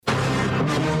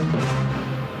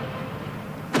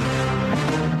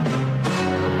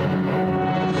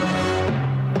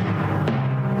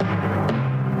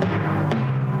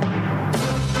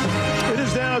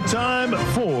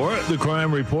The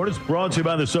Crime Report is brought to you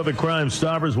by the Suffolk Crime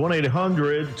Stoppers,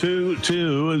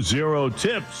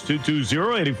 1-800-220-TIPS,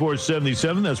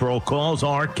 220-8477. That's where all calls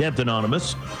are kept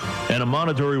anonymous. And a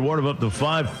monetary reward of up to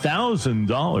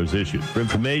 $5,000 issued. For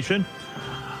information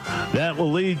that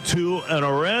will lead to an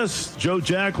arrest. Joe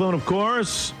Giacalone, of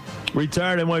course,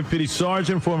 retired NYPD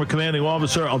sergeant, former commanding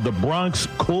officer of the Bronx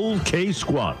Cold Case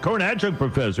Squad, current adjunct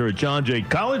professor at John Jay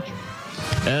College,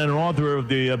 and an author of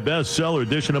the bestseller,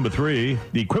 edition number 3,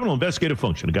 The Criminal Investigative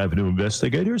Function, a guide for new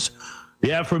investigators. The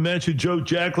aforementioned Joe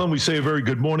Giacalone, we say a very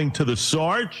good morning to the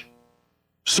Sarge.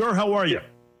 Sir, how are you?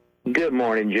 Good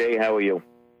morning, Jay. How are you?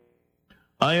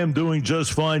 I am doing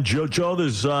just fine, Joe. Joe,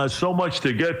 there's so much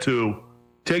to get to.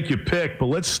 Take your pick, but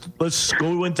let's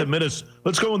go into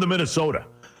Minnesota.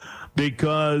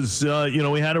 Because,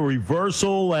 we had a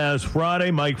reversal last Friday.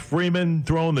 Mike Freeman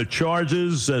throwing the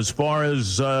charges as far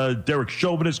as Derek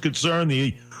Chauvin is concerned,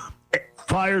 the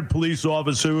fired police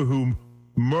officer who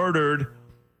murdered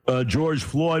George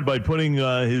Floyd by putting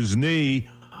his knee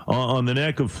on the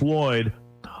neck of Floyd.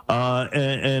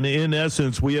 And in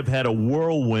essence, we have had a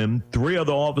whirlwind. 3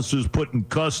 other officers put in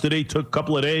custody. Took a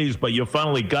couple of days, but you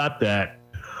finally got that.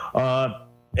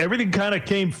 Everything kind of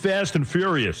came fast and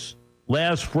furious.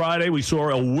 Last Friday, we saw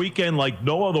a weekend like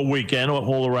no other weekend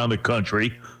all around the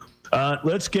country.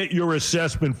 Let's get your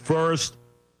assessment first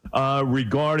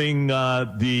regarding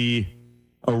the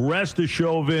arrest of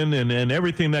Chauvin and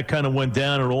everything that kind of went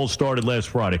down. It all started last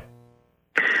Friday.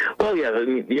 Well, yeah,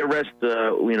 the arrest,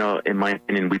 in my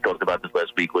opinion, we talked about this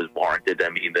last week, was warranted. I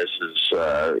mean, this is,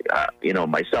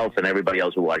 myself and everybody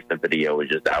else who watched the video was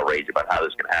just outraged about how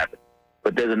this can happen.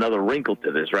 But there's another wrinkle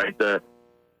to this, right? The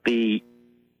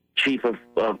chief of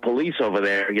police over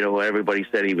there, everybody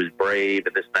said he was brave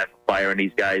and this and that, firing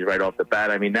these guys right off the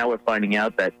bat. I mean, now we're finding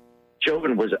out that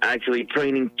Chauvin was actually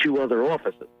training 2 other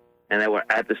officers, and they were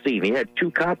at the scene. He had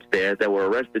 2 cops there that were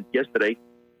arrested yesterday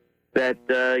that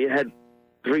had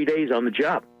 3 days on the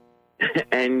job.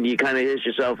 And you kind of ask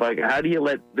yourself, like, how do you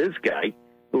let this guy,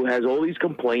 who has all these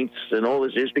complaints and all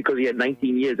this, just because he had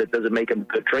 19 years, that doesn't make him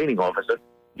a good training officer.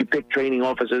 You pick training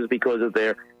officers because of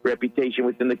their reputation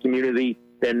within the community,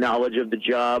 their knowledge of the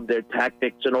job, their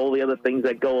tactics, and all the other things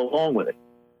that go along with it.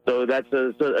 So that's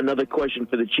another question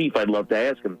for the chief I'd love to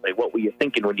ask him. Say, what were you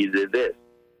thinking when you did this?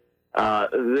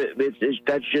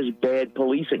 That's just bad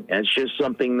policing. It's just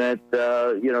something that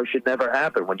should never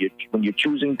happen. When you're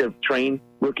choosing to train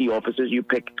rookie officers, you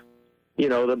pick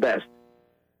the best.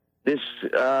 This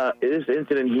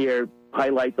incident here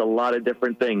highlights a lot of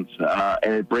different things,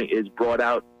 and it's brought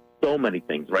out so many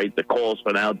things, right? The calls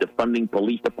for now defunding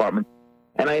police departments.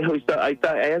 And I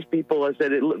asked people, I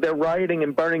said, they're rioting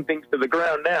and burning things to the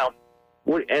ground now,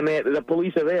 and the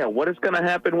police are there. What is going to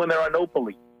happen when there are no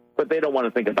police? But they don't want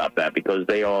to think about that because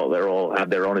they all have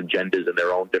their own agendas and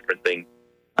their own different things.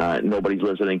 Nobody's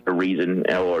listening for reason,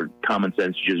 or common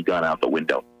sense just gone out the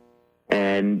window.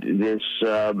 And this,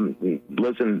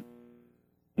 listen,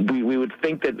 we would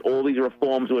think that all these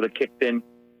reforms would have kicked in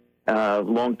a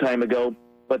long time ago.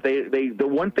 But the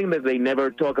one thing that they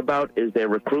never talk about is their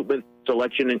recruitment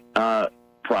selection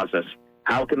process.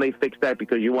 How can they fix that?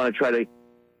 Because you want to try to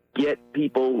get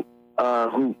people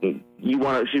you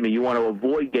want to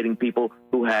avoid getting people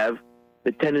who have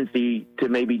the tendency to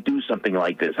maybe do something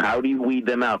like this. How do you weed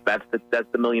them out? That's the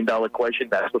 $1 million question.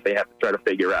 That's what they have to try to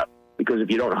figure out. Because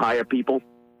if you don't hire people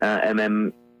and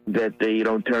then that they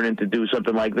don't turn into do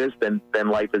something like this, then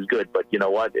life is good. But you know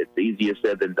what? It's easier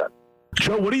said than done.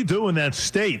 Joe, what do you do in that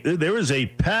state? There is a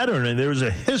pattern and there is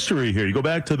a history here. You go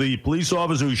back to the police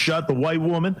officer who shot the white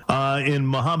woman in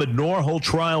Muhammad Noor, whole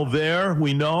trial there.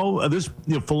 We know this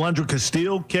Philandra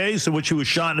Castile case in which he was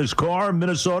shot in his car in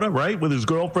Minnesota, right, with his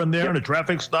girlfriend there in a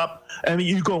traffic stop. I mean,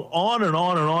 you go on and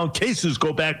on and on. Cases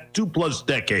go back 2+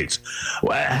 decades.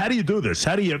 How do you do this?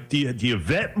 How do you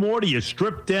vet more? Do you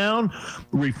strip down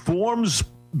reforms?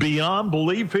 Beyond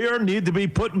belief here need to be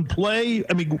put in play?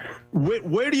 I mean,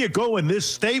 where do you go in this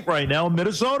state right now in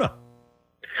Minnesota?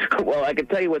 Well, I can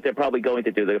tell you what they're probably going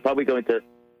to do. They're probably going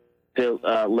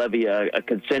to levy a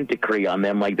consent decree on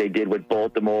them like they did with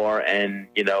Baltimore and,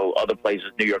 other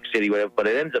places, New York City, whatever. But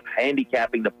it ends up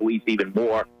handicapping the police even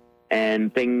more,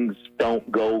 and things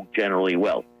don't go generally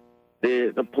well.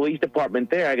 The police department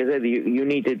there, like I said, you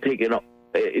need to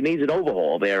it needs an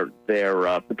overhaul. Their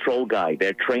patrol guide,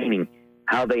 their training,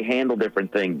 how they handle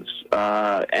different things,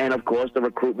 and, of course, the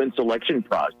recruitment selection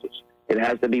process. It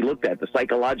has to be looked at, the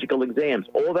psychological exams,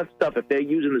 all that stuff. If they're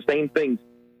using the same things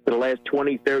for the last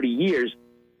 20, 30 years,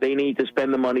 they need to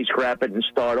spend the money, scrap it, and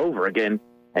start over again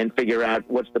and figure out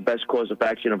what's the best course of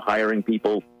action of hiring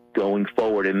people going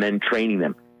forward and then training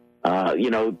them.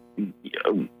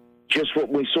 just what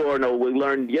we saw, no, we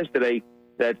learned yesterday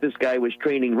that this guy was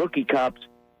training rookie cops.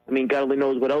 I mean, God only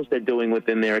knows what else they're doing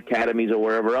within their academies or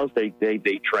wherever else they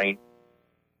train.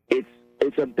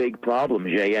 It's a big problem,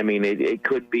 Jay. I mean, it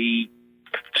could be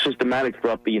systematic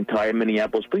throughout the entire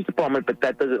Minneapolis Police Department, but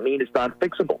that doesn't mean it's not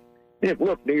fixable.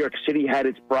 Look, New York City had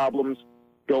its problems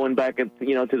going back, to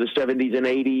the 70s and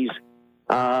 80s.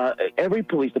 Every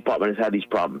police department has had these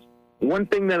problems. One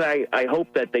thing that I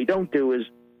hope that they don't do is,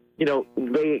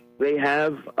 they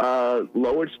have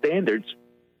lowered standards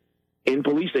in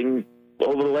policing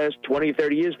over the last 20,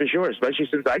 30 years for sure, especially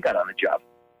since I got on the job.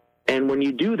 And when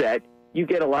you do that, you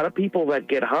get a lot of people that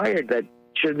get hired that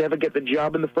should never get the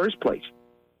job in the first place.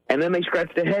 And then they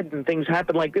scratch their head and things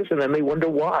happen like this, and then they wonder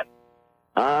why.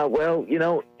 Well,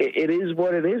 it is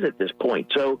what it is at this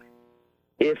point. So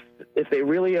if they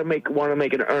really want to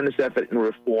make an earnest effort in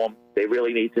reform, they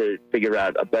really need to figure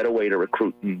out a better way to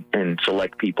recruit and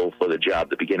select people for the job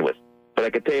to begin with. But I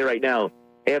can tell you right now,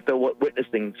 after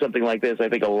witnessing something like this, I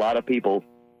think a lot of people,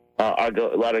 a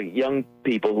lot of young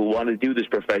people who want to do this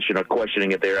profession are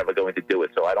questioning if they're ever going to do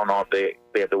it. So I don't know if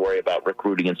they have to worry about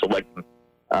recruiting and selecting,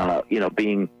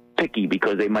 being picky,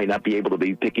 because they might not be able to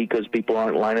be picky because people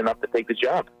aren't lining up to take the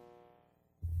job.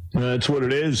 That's what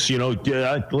it is.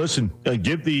 Listen,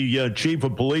 give the chief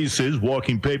of police his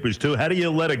walking papers, too. How do you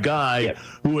let a guy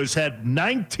who has had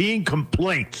 19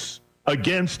 complaints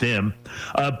against him,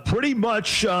 pretty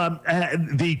much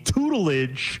the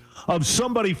tutelage of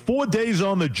somebody 4 days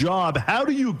on the job, how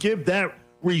do you give that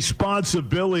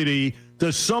responsibility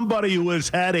to somebody who has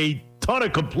had a ton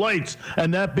of complaints,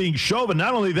 and that being Chauvin?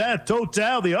 Not only that,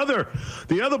 Total, the other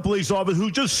police officer who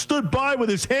just stood by with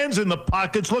his hands in the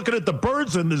pockets looking at the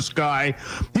birds in the sky,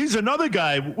 he's another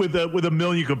guy with a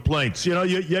million complaints. You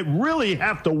really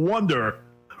have to wonder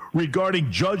regarding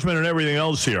judgment and everything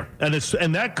else here, and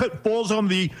that falls on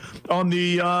the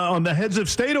heads of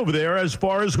state over there as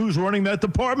far as who's running that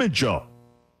department, Joe.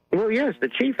 Well, yes, the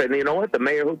chief, and you know what, the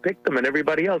mayor who picked them, and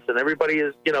everybody else, and everybody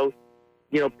is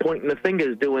pointing the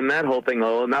fingers, doing that whole thing.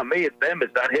 Oh, not me, it's them.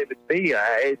 It's not him, it's me.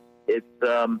 It's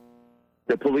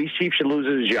the police chief should lose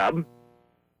his job.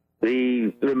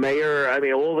 The mayor. I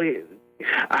mean,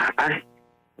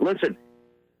 listen.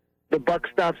 The buck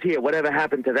stops here. Whatever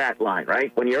happened to that line,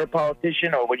 right? When you're a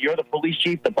politician or when you're the police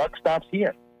chief, the buck stops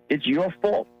here. It's your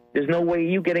fault. There's no way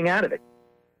you getting out of it.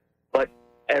 But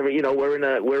we're in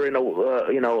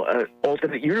a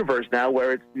alternate universe now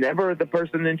where it's never the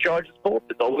person in charge's fault.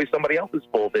 It's always somebody else's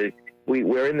fault.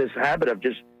 We're in this habit of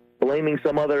just blaming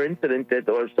some other incident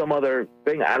or some other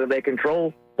thing out of their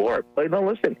control for it. But no,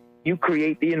 listen. You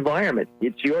create the environment.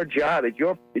 It's your job. It's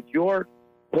your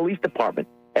police department.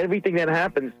 Everything that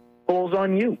happens falls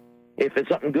on you. If it's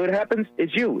something good happens,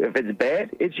 it's you. If it's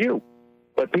bad, it's you.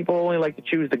 But people only like to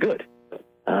choose the good.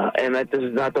 And that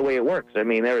is not the way it works. I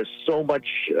mean, there is so much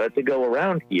to go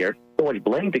around here, so much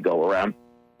blame to go around.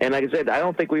 And like I said, I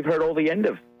don't think we've heard all the end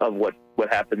of what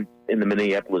happened in the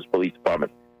Minneapolis Police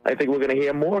Department. I think we're going to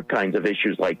hear more kinds of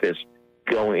issues like this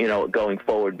going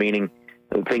forward, meaning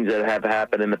things that have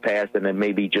happened in the past and then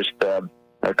maybe just are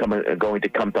going to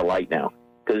come to light now.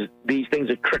 Because these things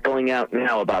are trickling out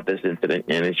now about this incident,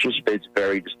 and it's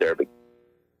very disturbing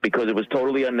because it was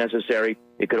totally unnecessary.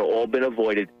 It could have all been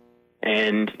avoided,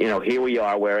 and here we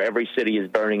are where every city is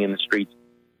burning in the streets.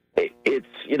 It's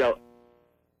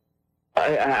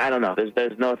I don't know.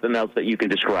 There's nothing else that you can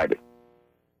describe it.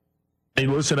 Hey,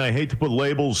 listen, I hate to put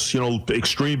labels,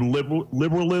 extreme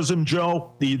liberalism,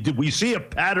 Joe. We see a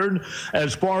pattern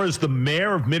as far as the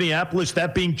mayor of Minneapolis,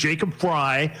 that being Jacob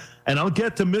Frey, and I'll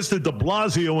get to Mr. de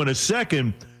Blasio in a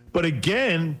second. But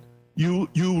again, you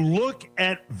look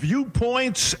at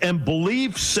viewpoints and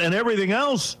beliefs and everything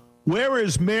else. Where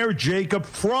is Mayor Jacob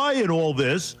Frey in all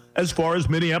this as far as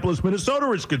Minneapolis,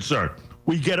 Minnesota is concerned?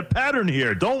 We get a pattern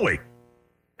here, don't we?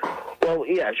 Well,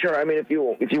 yeah, sure. I mean, if you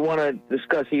want to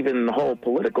discuss even the whole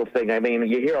political thing, I mean,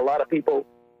 you hear a lot of people.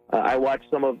 I watched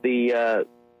some of the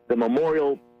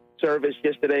memorial service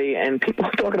yesterday, and people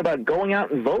are talking about going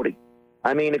out and voting.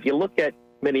 I mean, if you look at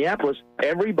Minneapolis,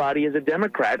 everybody is a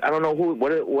Democrat. I don't know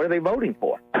what are they voting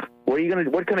for?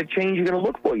 What kind of change are you going to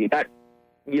look for?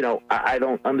 I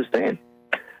don't understand.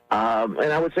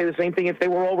 And I would say the same thing if they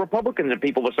were all Republicans and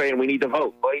people were saying we need to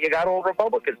vote. Well, you got all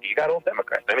Republicans, you got all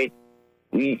Democrats. I mean,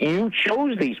 you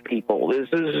chose these people. This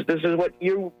is what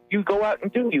you go out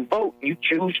and do. You vote. You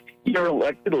choose your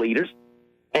elected leaders.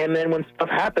 And then when stuff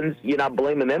happens, you're not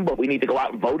blaming them, but we need to go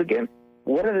out and vote again.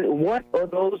 What are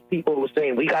those people who are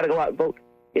saying we got to go out and vote?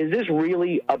 Is this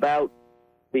really about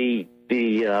the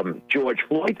George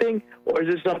Floyd thing, or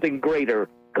is this something greater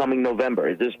coming November?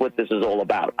 Is this what this is all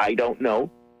about? I don't know.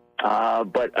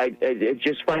 But I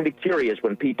just find it curious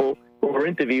when people who are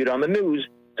interviewed on the news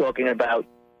talking about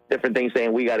different things,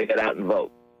 saying we got to get out and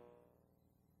vote.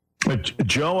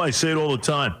 Joe, I say it all the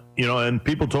time, and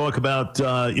people talk about,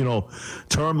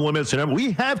 term limits and everything.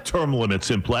 We have term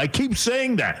limits in play. I keep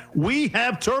saying that. We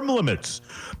have term limits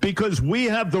because we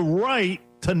have the right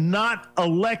to not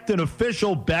elect an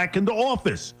official back into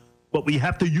office, but we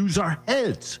have to use our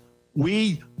heads.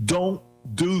 We don't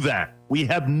do that. We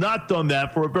have not done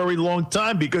that for a very long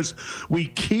time because we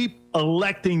keep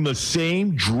electing the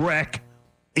same dreck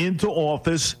into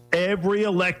office every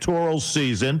electoral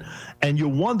season, and you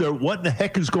wonder what in the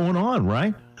heck is going on,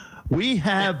 right? We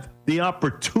have the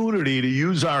opportunity to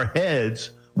use our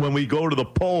heads when we go to the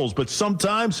polls, but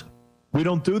sometimes we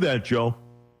don't do that, Joe.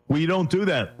 We don't do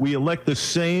that. We elect the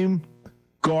same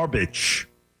garbage,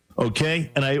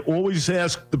 okay? And I always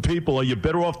ask the people, are you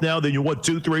better off now than you were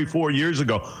 2, 3, 4 years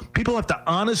ago? People have to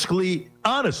honestly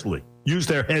use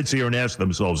their heads here and ask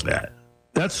themselves that.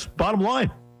 That's bottom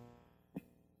line.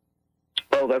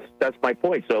 Well, that's my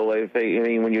point. So,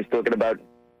 when you're talking about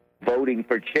voting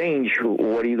for change,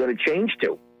 what are you going to change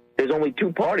to? There's only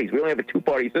two parties. We only have a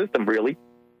two-party system, really.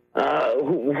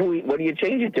 What do you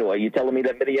change it to? Are you telling me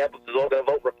that Minneapolis is all going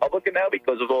to vote Republican now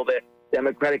because of all the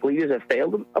Democratic leaders have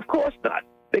failed them? Of course not.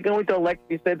 They're going to elect,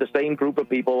 you said, the same group of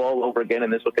people all over again,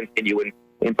 and this will continue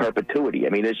in perpetuity. I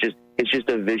mean, it's just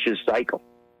a vicious cycle,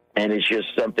 and it's just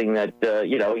something that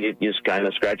you just kind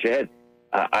of scratch your head.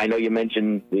 I know you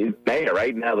mentioned the mayor,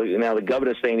 right? Now the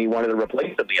governor's saying he wanted to replace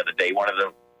him the other day, he wanted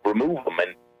to remove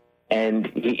him, and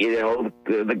he,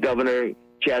 the governor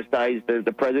chastised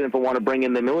the president for wanting to bring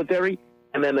in the military,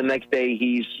 and then the next day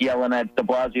he's yelling at de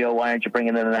Blasio, why aren't you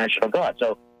bringing in the National Guard?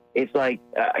 So it's like,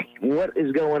 what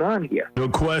is going on here? No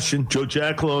question. Joe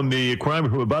Giacalone, the crime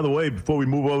reporter. By the way, before we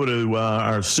move over to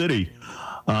our city,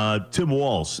 Tim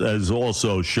Walz has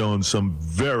also shown some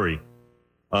very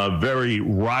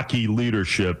rocky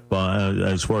leadership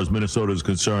as far as Minnesota is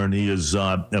concerned. He has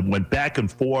went back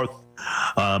and forth.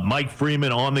 Mike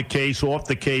Freeman on the case, off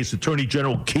the case. Attorney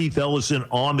General Keith Ellison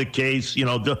on the case.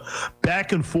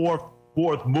 Back and forth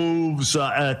moves.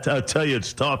 I tell you,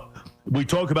 it's tough. We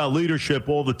talk about leadership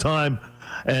all the time,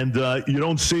 and you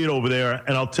don't see it over there.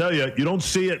 And I'll tell you, you don't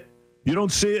see it. You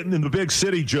don't see it in the big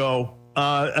city, Joe.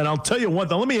 And I'll tell you one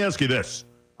thing. Let me ask you this.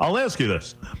 Rudy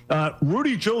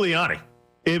Giuliani.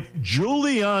 If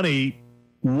Giuliani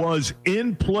was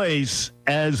in place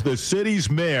as the city's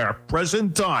mayor,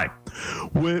 present time,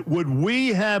 would we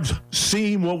have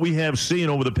seen what we have seen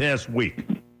over the past week?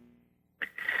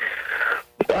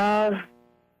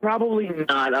 Probably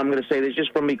not. I'm going to say this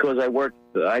just because I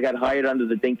got hired under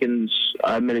the Dinkins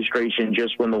administration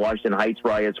just when the Washington Heights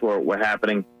riots were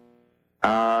happening.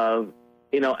 And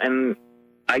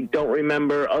I don't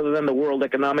remember, other than the World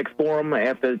Economic Forum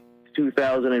after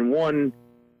 2001,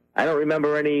 I don't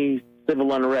remember any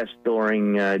civil unrest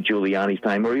during Giuliani's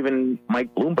time, or even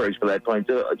Mike Bloomberg's for that time.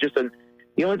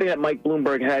 The only thing that Mike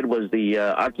Bloomberg had was the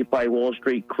Occupy Wall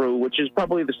Street crew, which is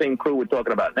probably the same crew we're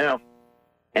talking about now.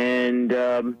 And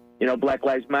Black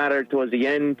Lives Matter towards the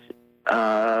end.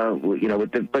 But you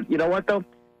know what though?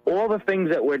 All the things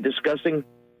that we're discussing,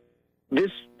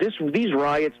 these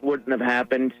riots wouldn't have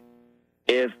happened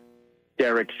if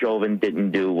Derek Chauvin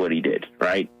didn't do what he did,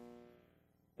 right?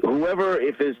 Whoever,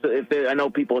 I know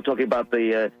people are talking about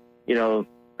the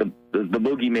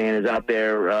boogeyman is out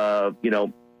there,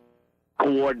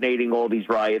 coordinating all these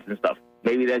riots and stuff.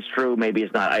 Maybe that's true. Maybe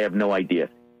it's not. I have no idea.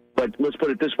 But let's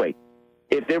put it this way: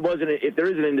 if there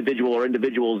is an individual or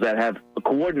individuals that have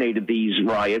coordinated these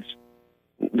riots,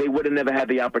 they would have never had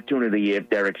the opportunity if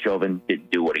Derek Chauvin didn't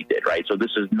do what he did, right? So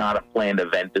this is not a planned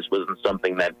event. This wasn't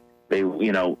something that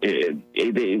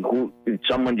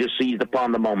someone just seized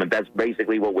upon the moment. That's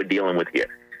basically what we're dealing with here.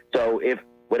 So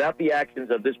without the actions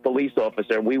of this police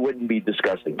officer, we wouldn't be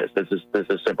discussing this. This is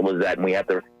as simple as that, and we have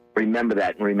to remember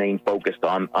that and remain focused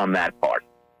on that part.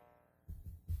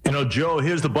 Joe,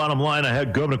 here's the bottom line. I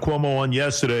had Governor Cuomo on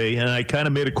yesterday, and I kind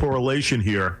of made a correlation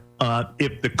here.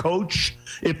 If the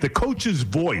coach's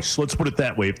voice, let's put it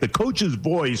that way, if the coach's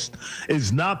voice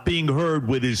is not being heard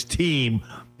with his team,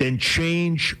 then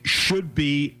change should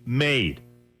be made.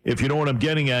 If you know what I'm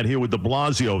getting at here with de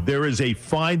Blasio, there is a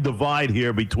fine divide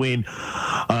here between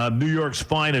New York's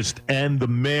finest and the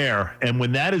mayor. And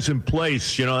when that is in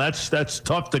place, that's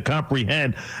tough to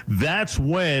comprehend. That's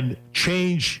when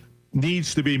change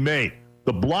needs to be made.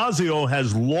 De Blasio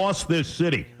has lost this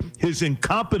city. His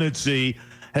incompetency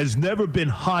has never been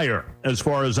higher as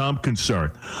far as I'm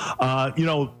concerned.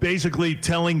 Basically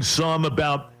telling some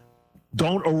about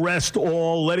Don't arrest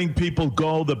all, letting people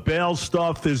go. The bail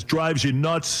stuff drives you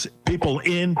nuts. People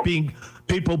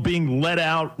being let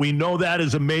out. We know that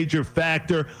is a major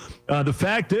factor. The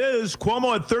fact is,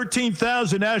 Cuomo had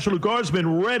 13,000 National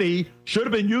Guardsmen ready, should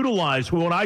have been utilized. When I